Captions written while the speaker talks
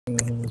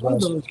as well. I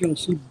was going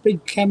to see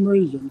big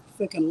cameras and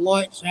freaking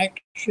lights,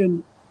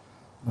 action.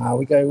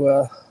 We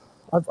go.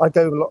 I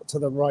go a lot to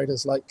the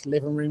riders' like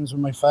living rooms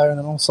with my phone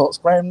and all sorts.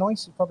 Graham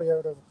Nice, you probably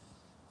heard of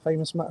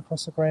famous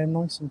motocrosser Graham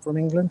Nice, and from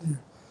England,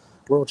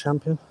 world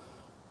champion.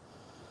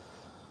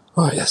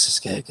 Oh yes, let's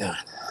get it going.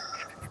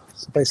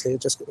 So basically,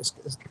 it's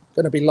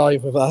going to be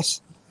live with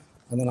us,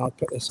 and then I'll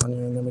put this on you,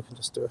 and then we can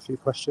just do a few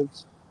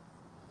questions.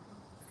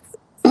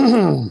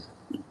 Hopefully,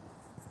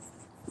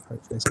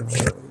 it's going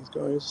to work with these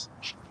guys.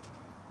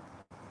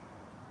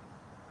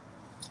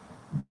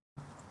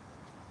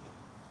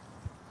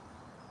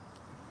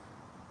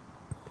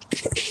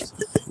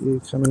 You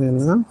coming in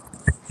now?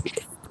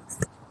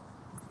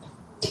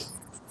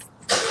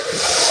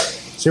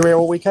 So you're here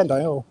all weekend, are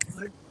you?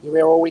 You're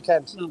here all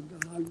weekend? No, I'm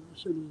going home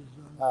as soon as...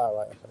 Oh,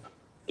 right,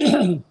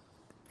 okay.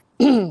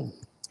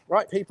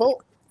 Right,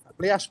 people.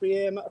 Lee Ashby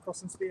here,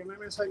 Motocross and Speedway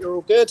Memories. Hope you're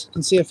all good. I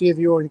can see a few of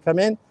you already come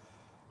in.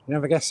 You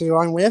never guess who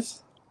I'm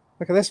with.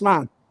 Look at this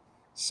man.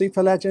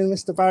 Super legend,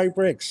 Mr. Barry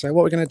Briggs. So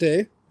what we're going to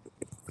do,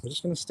 we're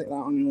just going to stick that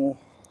on your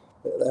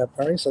bit there,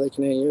 Barry, so they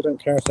can hear you. I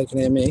don't care if they can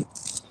hear me.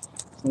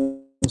 Yeah.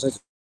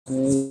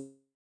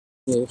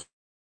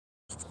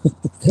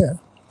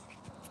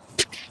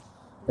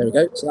 There we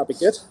go. So that'll be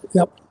good.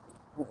 Yep.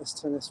 Right, let's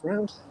turn this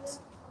around.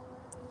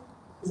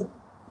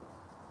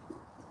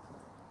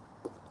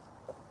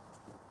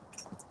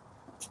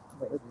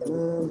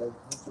 Right,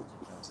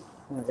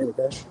 here we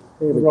go.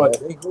 Here we go.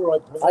 All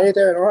right. How are you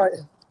doing? All right.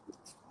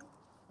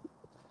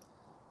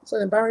 So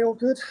then, Barry, all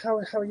good? How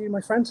are you,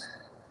 my friend?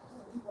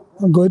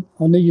 I'm good.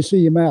 I need you to see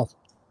your mouth.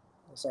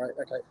 That's all right.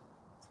 Okay.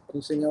 Can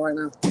you see me all right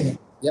now?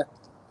 Yeah.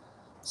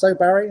 So,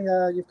 Barry,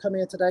 you've come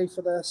here today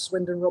for the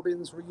Swindon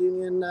Robbins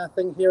reunion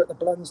thing here at the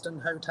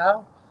Blunsdon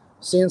Hotel.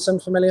 Seeing some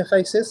familiar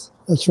faces?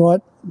 That's right.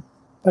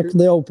 Back to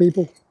the old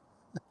people.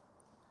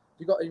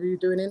 Are you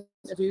doing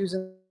interviews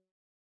in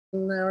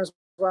there as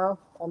well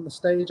on the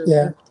stage?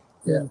 Yeah.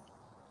 Yeah.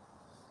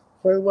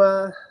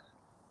 So,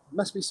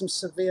 must be some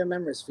severe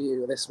memories for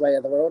you this way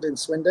of the world in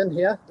Swindon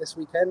here this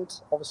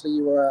weekend. Obviously,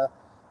 you were a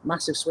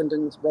massive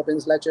Swindon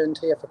Robbins legend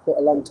here for quite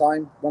a long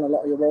time. Won a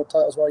lot of your world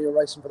titles while you were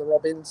racing for the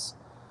Robbins.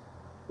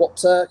 What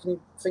can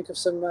you think of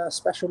some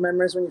special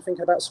memories when you think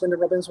about Swindon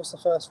Robbins? What's the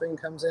first thing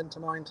that comes into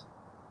mind?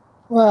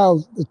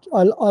 Well,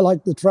 I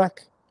like the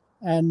track,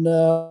 and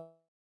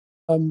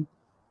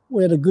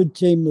we had a good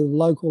team of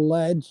local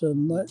lads,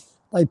 and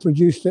they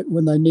produced it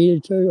when they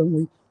needed to, and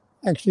we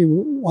actually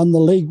won the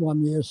league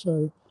one year,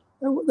 so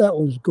that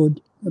was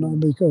good,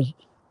 because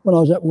when I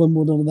was at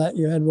Wimbledon and that,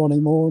 you had Ronnie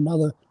Moore and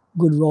other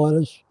good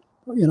riders.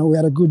 We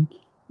had a good,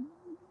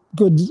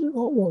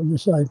 what would you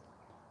say,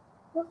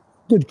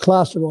 good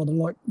class of rider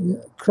like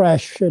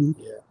Crash and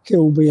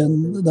Kilby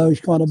and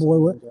those kind of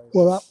boys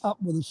were up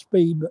with the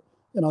speed, but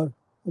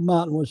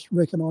Martin was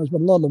recognised,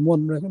 but a lot of them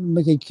wasn't recognised.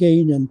 Mickey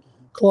Keane and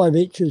Clive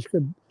Itches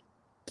could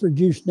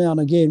produce now and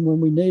again when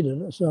we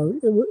needed it, so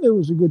it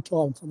was a good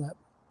time for that.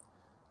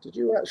 Did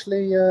you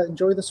actually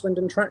enjoy the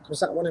Swindon track? Was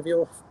that one of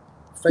your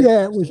favourites?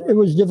 Yeah, it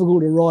was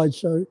difficult to ride,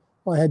 so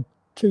I had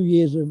 2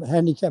 years of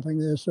handicapping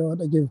there, so I had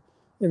to give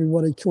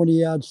everybody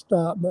 20-yard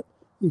start, but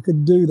you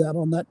could do that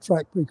on that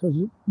track because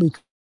of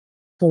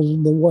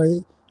the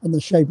way and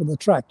the shape of the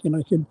track.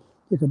 You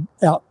could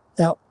out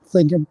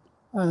think them,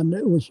 and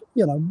it was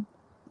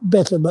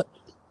better. But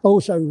I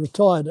also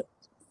retired it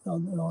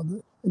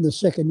in the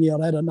second year.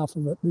 I had enough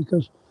of it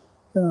because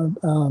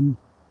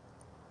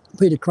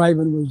Peter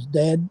Craven was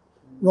dead,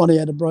 Ronnie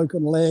had a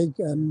broken leg,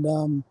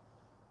 and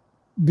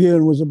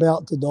Björn was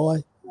about to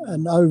die,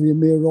 and Ovi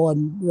and me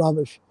riding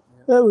rubbish.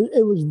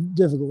 It was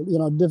difficult,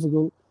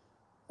 difficult.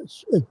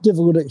 It's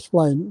difficult to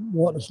explain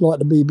what it's like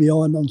to be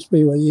behind on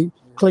Speedway. You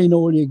clean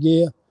all your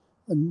gear,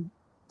 and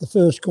the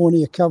first corner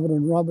you're covered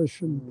in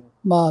rubbish and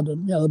mud,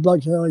 and the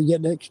blokes say, "Oh, you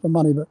get extra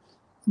money," but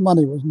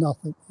money was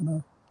nothing,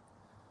 When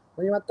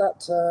you had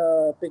that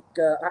big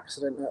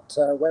accident at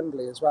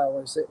Wembley as well,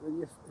 was it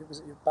your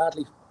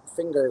badly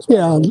finger as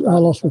well? Yeah, I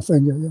lost my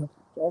finger. Yeah.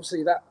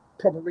 Obviously, that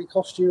probably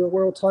cost you a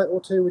world title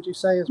or two, would you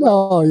say, as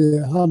well? Oh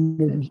yeah,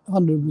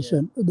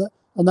 100%.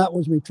 And that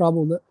was my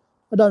trouble. That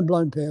I don't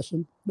blame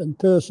Pearson. And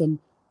Pearson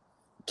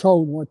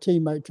told my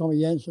teammate Tommy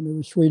Jansen, who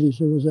was Swedish,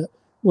 who was at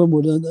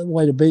Wimbledon, that the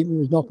way to beat me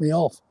was knock me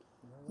off.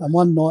 And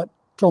one night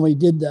Tommy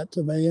did that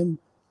to me, and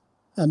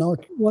I,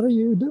 what are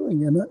you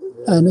doing?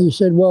 And he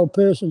said, well,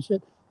 Pearson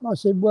said, and I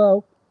said,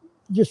 well,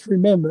 just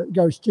remember it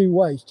goes two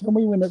ways. Tell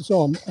me when it's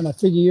on, and I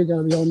figure you're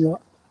going to be on your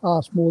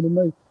arse more than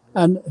me.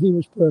 And he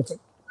was perfect.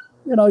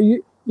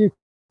 You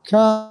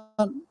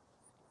can't.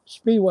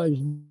 Speedway's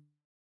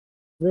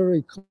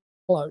very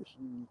close,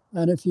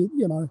 and if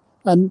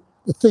and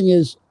the thing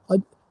is,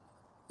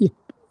 you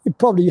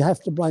probably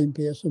have to blame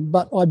Pearson,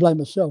 but I blame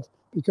myself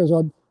because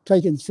I'd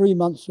taken 3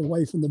 months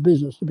away from the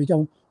business to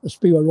become a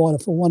Speedway rider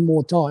for one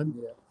more time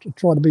to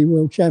try to be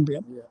world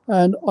champion,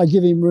 and I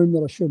give him room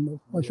that I shouldn't have.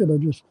 I should have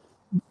just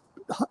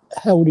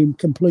held him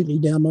completely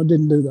down. I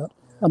didn't do that,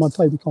 and I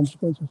paid the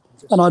consequences.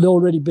 And I'd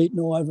already beaten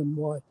Ivan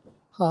by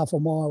half a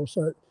mile,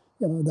 so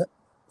that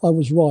I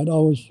was right. I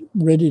was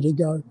ready to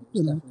go.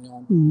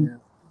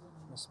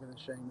 Must have been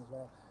a shame as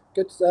well.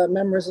 Good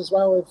memories as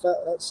well of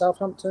at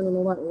Southampton and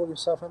all that, all your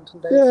Southampton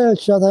days? Yeah,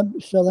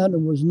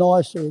 Southampton was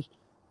nice.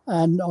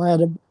 And I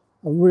had a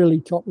really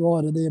top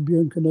rider there,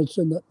 Björn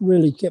Knudsen, that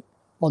really kept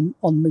on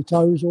my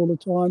toes all the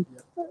time.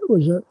 Yeah. It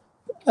was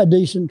a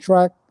decent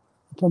track.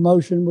 The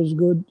promotion was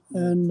good.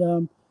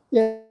 And,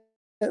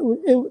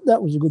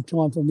 that was a good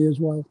time for me as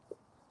well.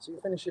 So you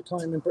finished your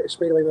time in British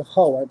Speedway with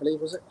Hull, I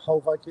believe, was it? Hull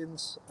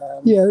Vikings?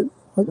 Yeah.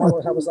 How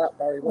was that,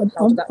 Barry?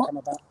 How did that come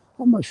about?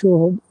 I'm not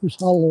sure it was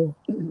Hull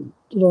or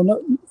did I not?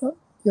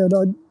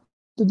 I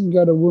didn't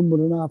go to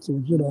Wimbledon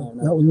afterwards, did I? No,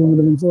 that was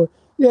Wimbledon before.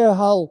 Yeah,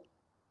 Hull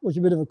was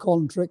a bit of a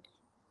con trick.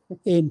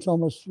 Ian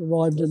Thomas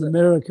arrived in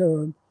America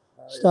and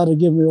started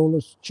giving me all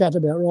this chat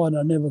about riding.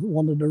 I never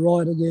wanted to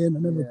ride again. I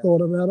never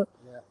thought about it.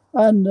 Yeah.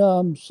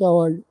 And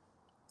so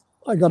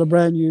I got a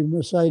brand new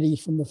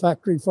Mercedes from the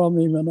factory from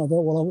him, and I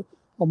thought, well,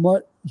 I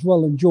might as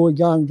well enjoy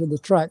going to the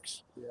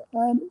tracks. Yeah.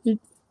 And it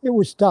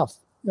was tough,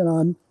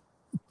 and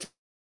it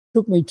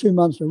took me 2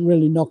 months of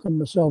really knocking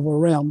myself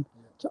around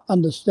to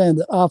understand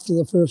that after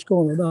the first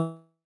corner,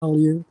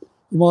 you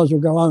might as well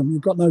go home.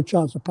 You've got no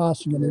chance of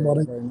passing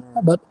anybody.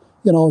 Nice. But,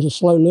 I was a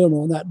slow learner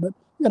on that. But,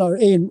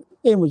 Ian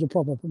was a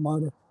proper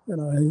promoter.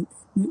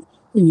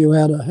 He knew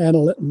how to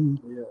handle it, and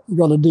he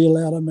got a deal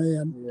out of me.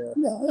 And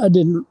I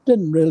didn't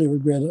really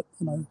regret it,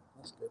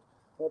 That's good.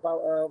 What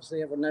about,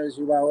 obviously, everyone knows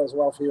you well as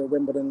well for your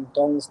Wimbledon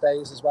Dons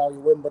days as well,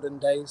 your Wimbledon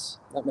days.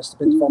 That must have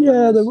been fun.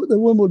 Yeah, the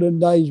Wimbledon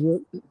days,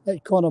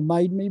 it kind of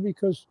made me,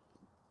 because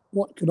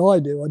what could I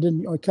do?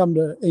 I come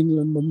to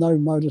England with no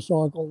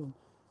motorcycle.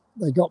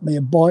 They got me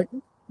a bike,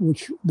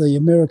 which the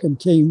American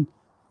team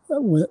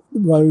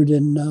rode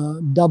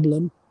in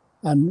Dublin,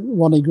 and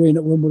Ronnie Green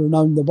at Wimbledon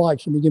owned the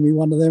bikes, and he gave me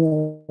one of them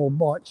old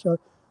bikes. So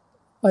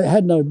I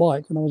had no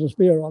bike, and I was a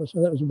spear rider,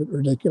 so that was a bit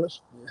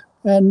ridiculous.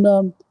 Yeah.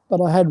 And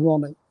but I had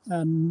Ronnie,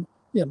 and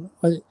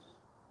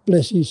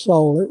bless his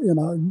soul,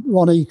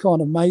 Ronnie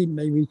kind of made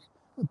me.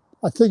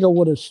 I think I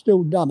would have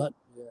still done it,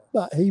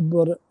 but he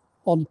brought it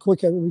on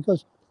quicker,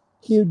 because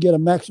he would get a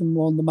maximum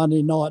on the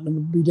Monday night and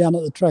would be down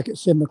at the track at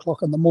 7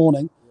 o'clock in the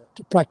morning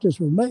to practice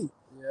with me.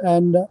 Yeah.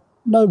 And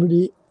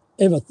nobody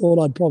ever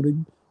thought I'd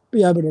probably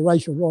be able to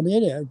race with Ronnie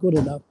anyhow, good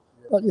enough.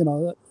 Yeah.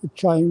 But, it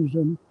changed,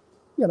 and,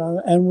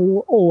 and we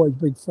were always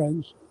big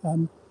friends.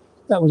 And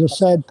that was a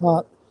sad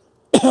part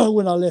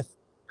when I left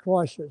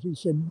Christchurch. He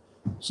said,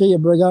 "See you,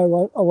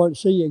 Brigo, I won't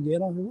see you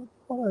again." I said,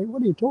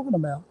 what are you talking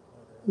about?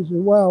 He said,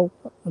 "Well,"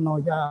 and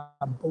I go,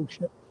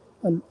 bullshit.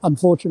 And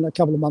unfortunately, a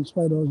couple of months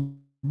later, I was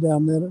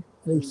down there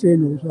at his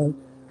funeral. So,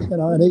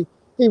 and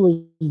he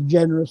was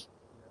generous.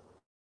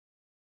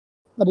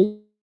 But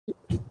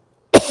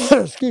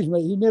excuse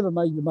me, he never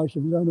made the most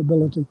of his own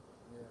ability.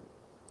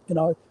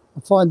 I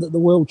find that the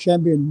world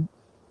champion,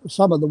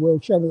 some of the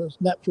world champions,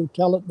 natural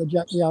talent, the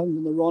Jack Young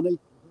and the Ronnie,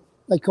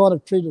 they kind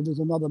of treated it as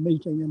another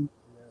meeting. And,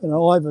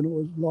 Ivan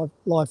was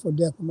life or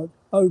death. And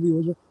Ovi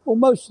was,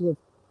 most of the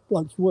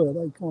blokes were.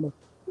 They kind of,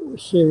 it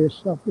was serious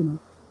stuff,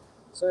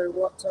 So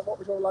what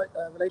was your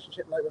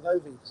relationship like with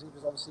Ovi? Because he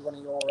was obviously one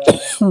of your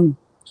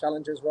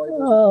challengers, right?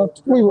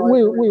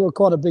 We were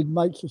quite a big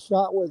mates to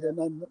start with, and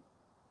then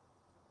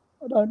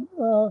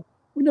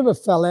we never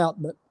fell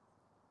out, but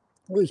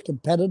he was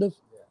competitive,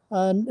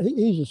 and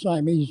he's the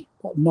same. He's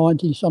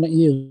 90-something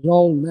years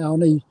old now,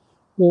 and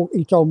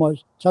he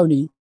told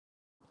Tony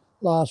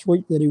last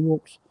week that he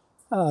walks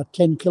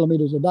 10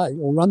 kilometres a day,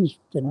 or runs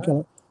 10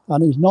 kilometres,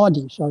 and he's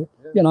 90. So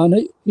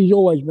and he's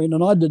always been,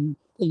 and I didn't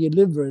think he'd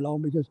live very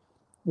long, because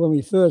when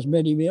we first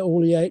met him,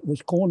 all he ate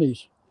was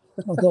cornies.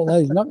 I thought, well,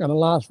 he's not going to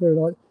last very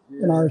long,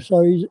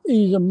 So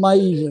he's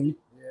amazing,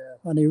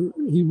 and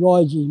he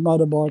rides his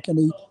motorbike,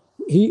 and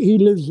he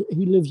lives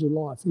a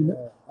life.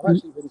 I've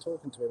actually been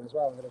talking to him as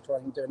well. I'm going to try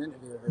and do an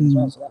interview with him as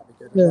well, so that'd be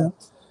good. As well.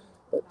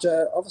 But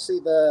obviously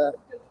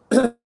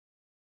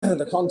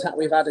the contact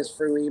we've had is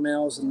through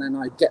emails, and then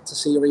I get to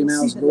see your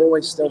emails. You're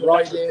always still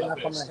riding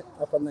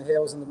up on the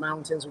hills and the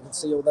mountains. We can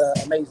see all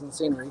the amazing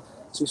scenery.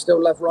 So you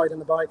still love riding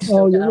the bike?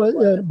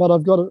 But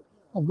I've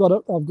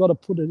got to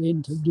put it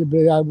in to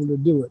be able to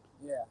do it.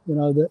 Yeah.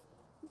 That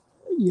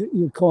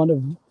you're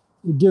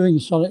doing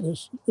something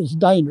that's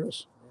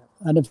dangerous,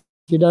 and if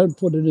you don't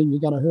put it in, you're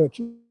going to hurt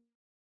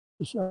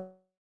yourself.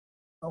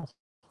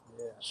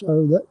 Yeah.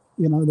 So that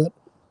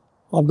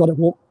I've got to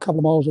walk a couple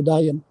of miles a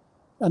day, and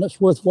it's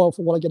worthwhile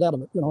for what I get out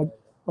of it.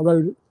 I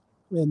rode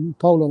in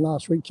Poland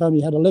last week. Tony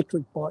had an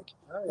electric bike,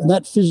 and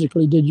that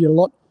physically did you a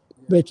lot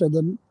better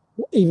than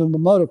even the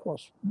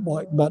motocross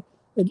bike. But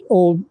it's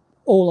all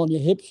on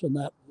your hips and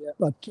that. Yeah.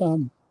 But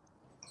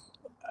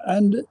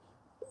and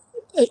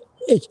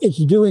it's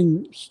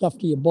doing stuff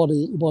to your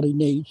body that your body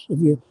needs. If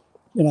you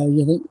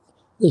think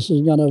this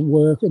is going to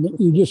work, and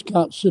you just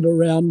can't sit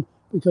around,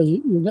 because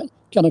you're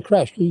going to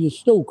crash. You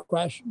still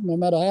crash no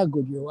matter how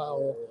good you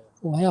are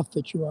or how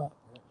fit you are.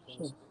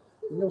 So.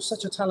 You're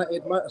such a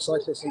talented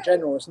motorcyclist in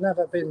general. It's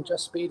never been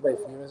just Speedway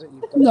for you, is it?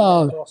 You've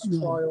done cross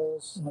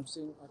trials. I've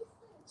seen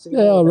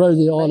I rode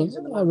the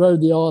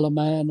Isle of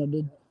Man,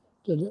 and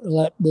did a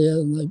lap there,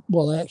 and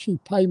they actually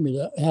paid me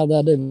that. How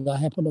that ever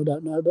happened, I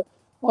don't know. But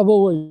I've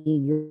always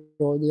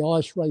enjoyed the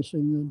ice racing,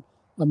 and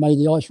I made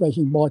the ice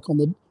racing bike on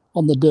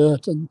the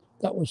dirt, and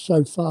that was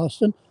so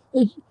fast. And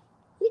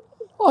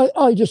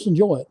I just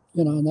enjoy it,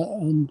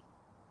 and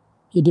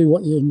you do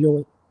what you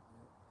enjoy.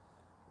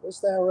 Was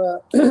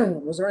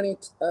there any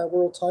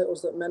world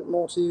titles that meant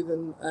more to you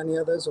than any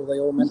others, or they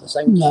all meant the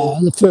same to you? No,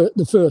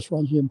 the first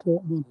one's the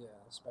important one. Yeah,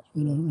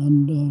 especially.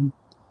 And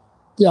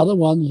the other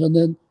ones, and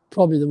then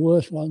probably the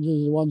worst ones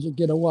are the ones that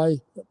get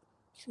away.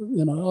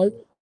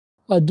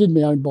 I did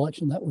my own bikes,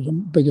 and that was the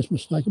biggest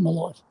mistake in my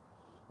life.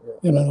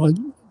 Yeah.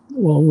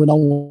 When I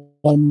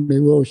won my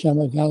world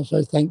championship, I can't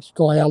say thanks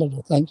Guy Allen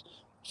or thanks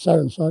so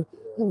and so.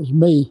 It was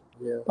me.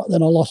 Yeah. But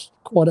then I lost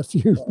quite a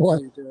few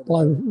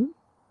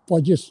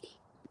by just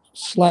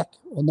slack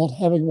or not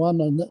having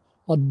one, and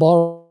I'd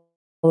borrow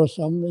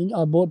some.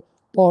 I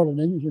borrowed an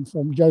engine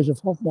from Joseph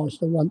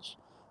Hoffmeister once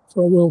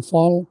for a world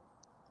final.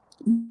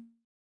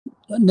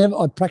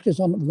 I practiced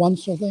on it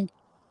once, I think.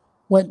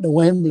 Went to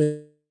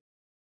Wembley,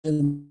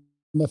 and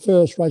the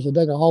first race I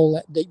dug a hole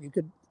that deep you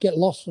could get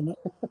lost in it.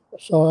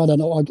 So I don't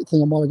know. I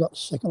think I might have got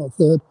second or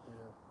third.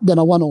 Then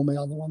I won all my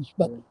other ones.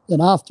 But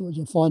then afterwards,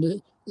 I find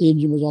the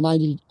engine was on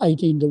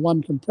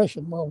 18-to-1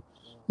 compression. Well,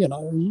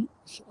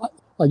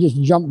 I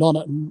just jumped on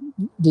it and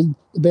did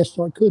the best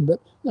I could. But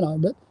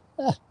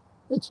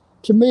it's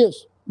to me,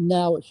 it's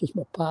just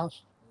my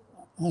past,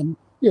 and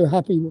you're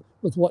happy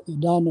with what you've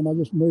done, and I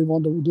just move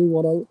on to do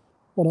what I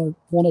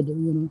want to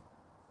do.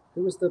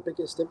 Who was the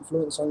biggest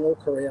influence on your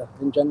career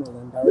in general,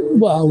 then, Barry?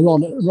 Well,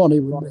 Ronnie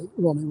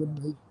would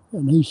be,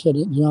 and he set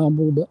an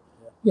example. But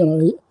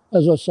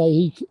as I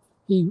say,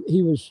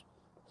 he was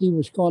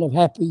kind of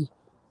happy,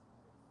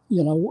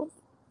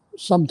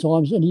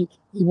 sometimes, and he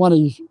won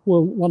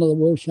one of the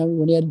world champions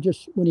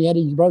when he had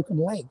his broken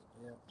leg,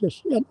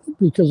 just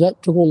because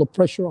that took all the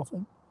pressure off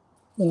him.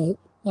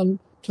 And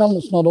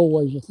talent's not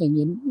always a thing.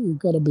 You've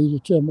got to be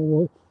determined.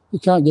 Well, you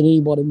can't get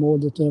anybody more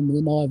determined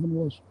than Ivan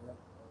was.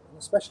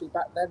 Especially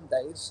back then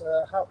days,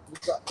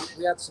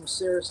 we had some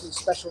seriously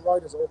special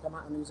riders that all come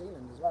out of New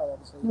Zealand as well,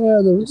 obviously.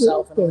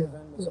 Yourself and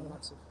Ivan was a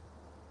massive.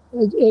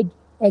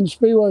 And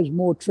Speedway was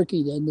more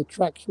tricky then. The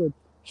tracks were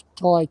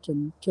tight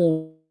and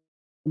turn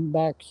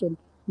backs, and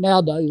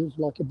nowadays it's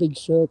like a big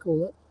circle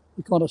that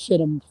you kind of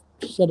set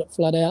it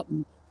flat out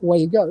and away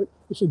you go.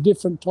 It's a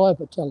different type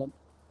of talent.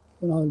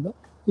 But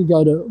you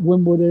go to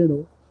Wimbledon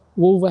or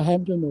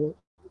Wolverhampton or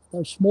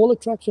those smaller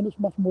tracks, and it's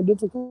much more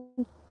difficult.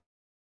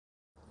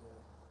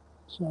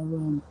 So,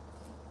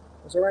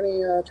 was there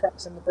any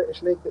tracks in the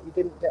British League that you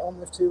didn't get on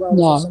with too well?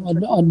 No,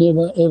 I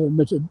never ever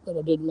admitted that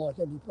I didn't like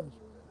any place.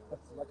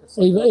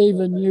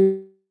 Even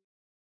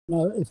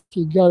if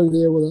you go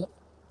there with a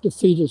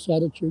defeatist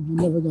attitude,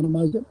 you're never going to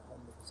make it.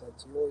 100%.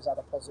 So you always had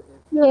a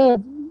positive. Yeah,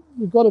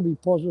 you've got to be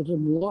positive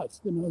in life.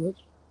 You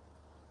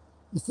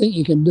think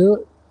you can do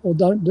it or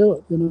don't do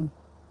it.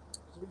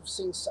 We've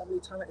seen so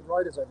many talented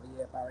riders over the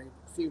year, Barry.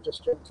 A few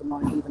just jump to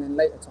mind, even in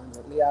later times,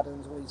 like Lee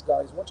Adams, all these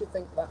guys. What do you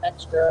think that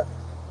extra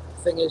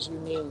thing is you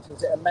need?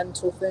 Is it a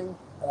mental thing?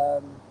 A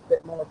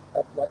bit more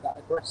like that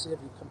aggressive,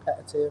 you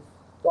competitive?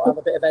 Got to have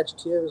a bit of edge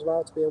to you as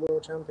well to be a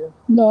world champion?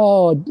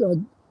 No,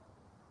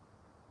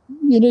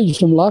 you need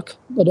some luck,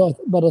 but I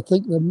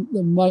think the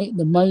main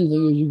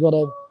thing is you got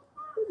to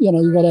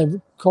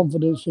have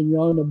confidence in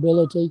your own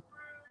ability,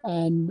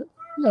 and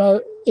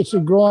it's a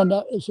grind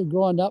up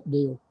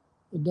deal.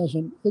 It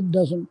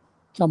doesn't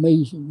come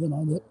easy,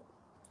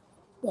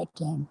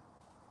 But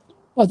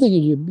I think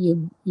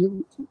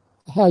you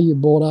how you're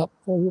brought up,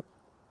 or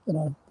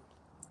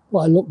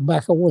Well, I look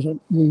back,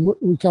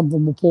 we come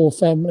from a poor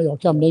family. I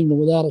come to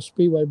England without a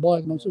Speedway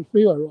bike, and I was a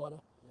Speedway rider.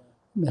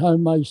 My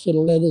homemade set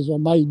of leathers, I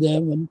made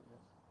them, and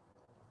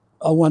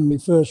I won my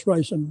first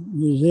race in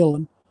New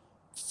Zealand.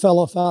 Fell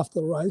off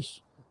after the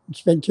race and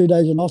spent 2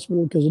 days in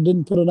hospital because I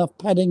didn't put enough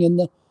padding in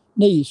the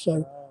knees.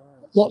 So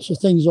lots of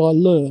things I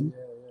learned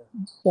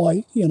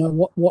by,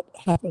 what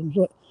happens.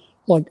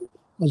 Like I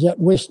was at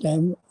West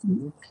Ham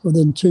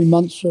within 2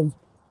 months of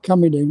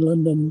coming to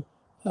England, and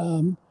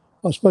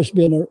I was supposed to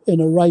be in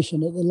a race,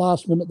 and at the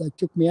last minute they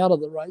took me out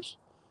of the race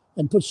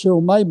and put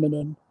Cyril Maidman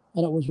in,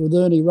 and it was with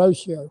Ernie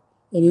Rocio,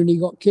 and Ernie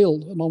got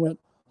killed. And I went,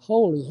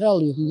 holy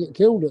hell, you can get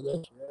killed at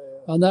this.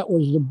 And that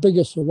was the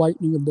biggest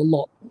awakening of the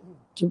lot.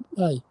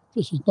 Hey,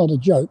 this is not a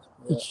joke.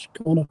 It's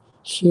kind of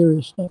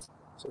serious stuff.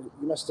 So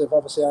you must have,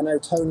 obviously, I know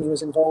Tony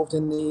was involved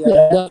in the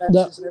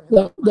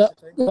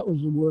that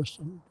was the worst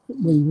thing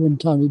when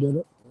Tony did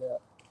it. Yeah,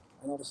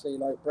 and obviously,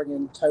 like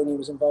Tony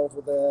was involved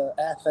with the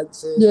air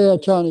fences. Yeah,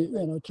 Tony.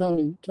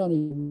 Tony. So he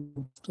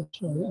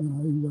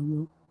done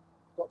well.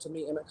 Got to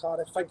meet him at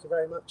Cardiff. Thank you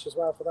very much as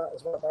well for that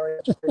as well, Barry.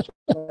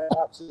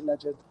 Absolute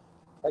legend.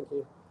 Thank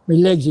you. My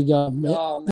legs are going. Oh,